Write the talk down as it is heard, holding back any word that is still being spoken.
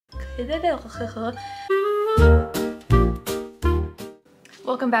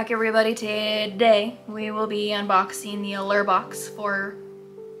Welcome back, everybody. Today we will be unboxing the Allure box for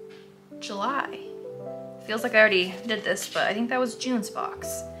July. Feels like I already did this, but I think that was June's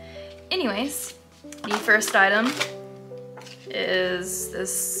box. Anyways, the first item is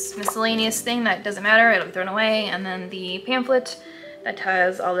this miscellaneous thing that doesn't matter, it'll be thrown away, and then the pamphlet that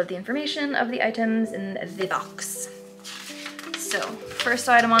has all of the information of the items in the box. So, first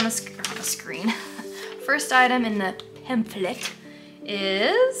item on the screen, first item in the pamphlet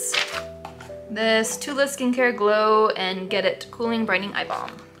is this Tula Skincare Glow and Get It Cooling Brightening Eye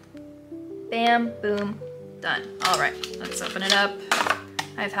Balm. Bam, boom, done. All right, let's open it up.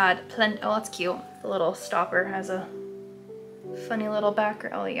 I've had plenty, oh, that's cute. The little stopper has a funny little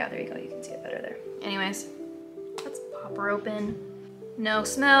background. Oh yeah, there you go, you can see it better there. Anyways, let's pop her open. No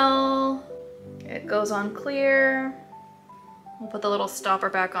smell, it goes on clear. We'll put the little stopper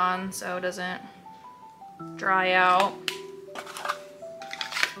back on so it doesn't dry out.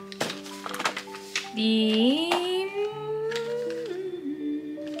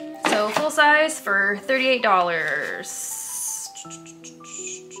 So full size for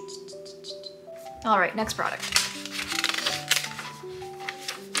 $38. All right, next product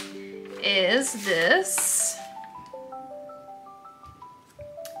is this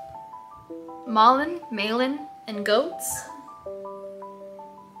Malin and Goats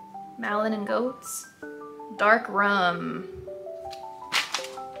Dark Rum.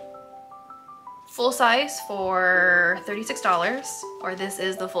 Full size for $36, or this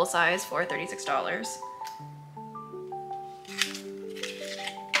is the full size for $36.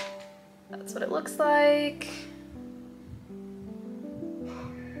 That's what it looks like.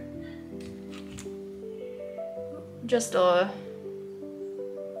 Just a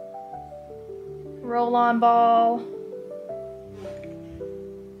roll-on ball.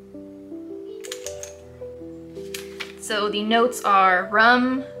 So the notes are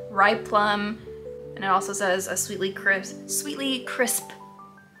rum, ripe plum, and it also says a sweetly crisp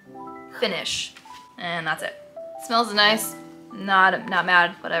finish. And that's it. Smells nice, not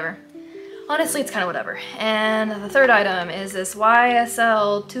mad, whatever. Honestly, it's kind of whatever. And the third item is this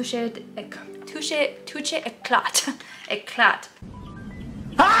YSL Touche Eclat.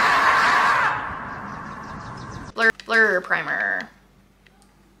 Blur primer.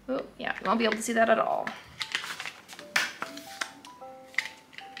 Oh, yeah, you won't be able to see that at all.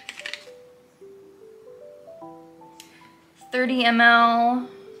 $30 ml,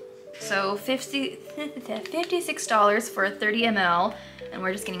 so $56 for a 30 ml, and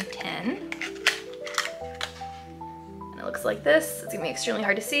we're just getting 10. And it looks like this. It's gonna be extremely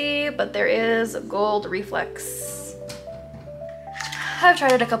hard to see, but there is a gold reflex. I've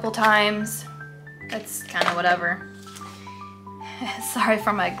tried it a couple times. It's kind of whatever. Sorry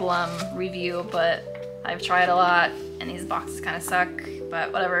for my glum review, but I've tried a lot, and these boxes kind of suck,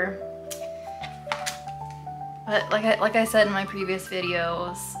 but whatever. But like I said in my previous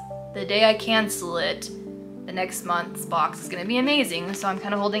videos, the day I cancel it, the next month's box is gonna be amazing, so I'm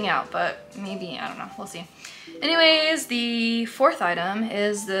kind of holding out, but maybe, I don't know, we'll see. Anyways, the fourth item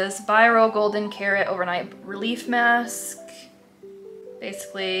is this Viral Golden Carrot Overnight Relief Mask.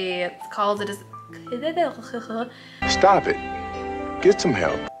 Basically, it calls it as... Stop it. Get some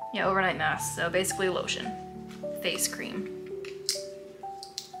help. Yeah, overnight mask, so basically lotion. Face cream.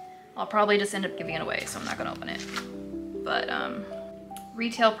 I'll probably just end up giving it away, so I'm not gonna open it. But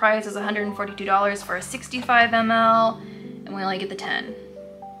retail price is $142 for a 65 ml, and we only get the 10.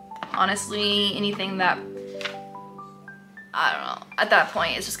 Honestly, anything that, I don't know, at that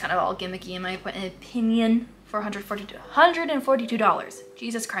point, it's just kind of all gimmicky in my opinion for $142.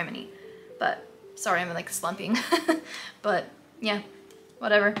 Jesus criminy. But, sorry, I'm like slumping. But, yeah,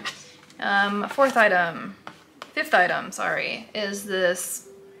 whatever. Fifth item, sorry, is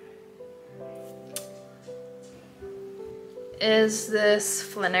this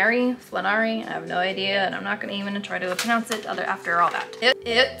Flannery? I have no idea, and I'm not gonna even try to pronounce it after all that.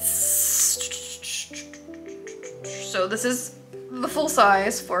 So this is the full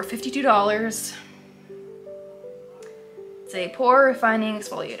size for $52. It's a pore refining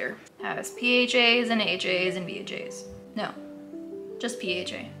exfoliator. It has PHAs and AHAs and BHAs. No, just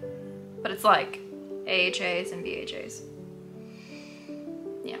PHA. But it's like AHAs and BHAs.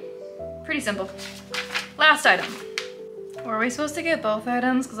 Yeah, pretty simple. Last item. Were we supposed to get both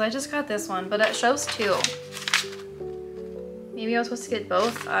items? Because I just got this one, but it shows 2. Maybe I was supposed to get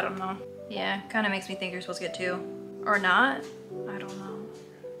both? I don't know. Yeah, kind of makes me think you're supposed to get 2. Or not? I don't know.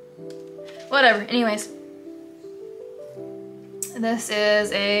 Whatever, anyways. This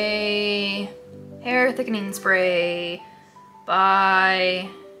is a hair thickening spray by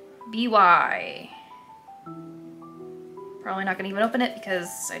BY. Probably not gonna even open it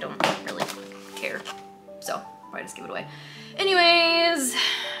because I don't really care. So, probably just give it away. Anyways,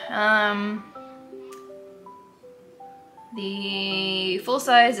 the full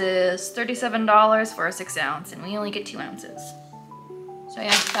size is $37 for a 6 ounce, and we only get 2 ounces. So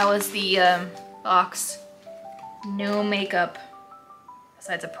yeah, that was the box. No makeup,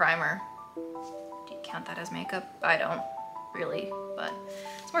 besides a primer. Do you count that as makeup? I don't really, but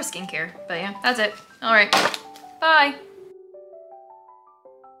it's more skincare. But yeah, that's it. All right, bye.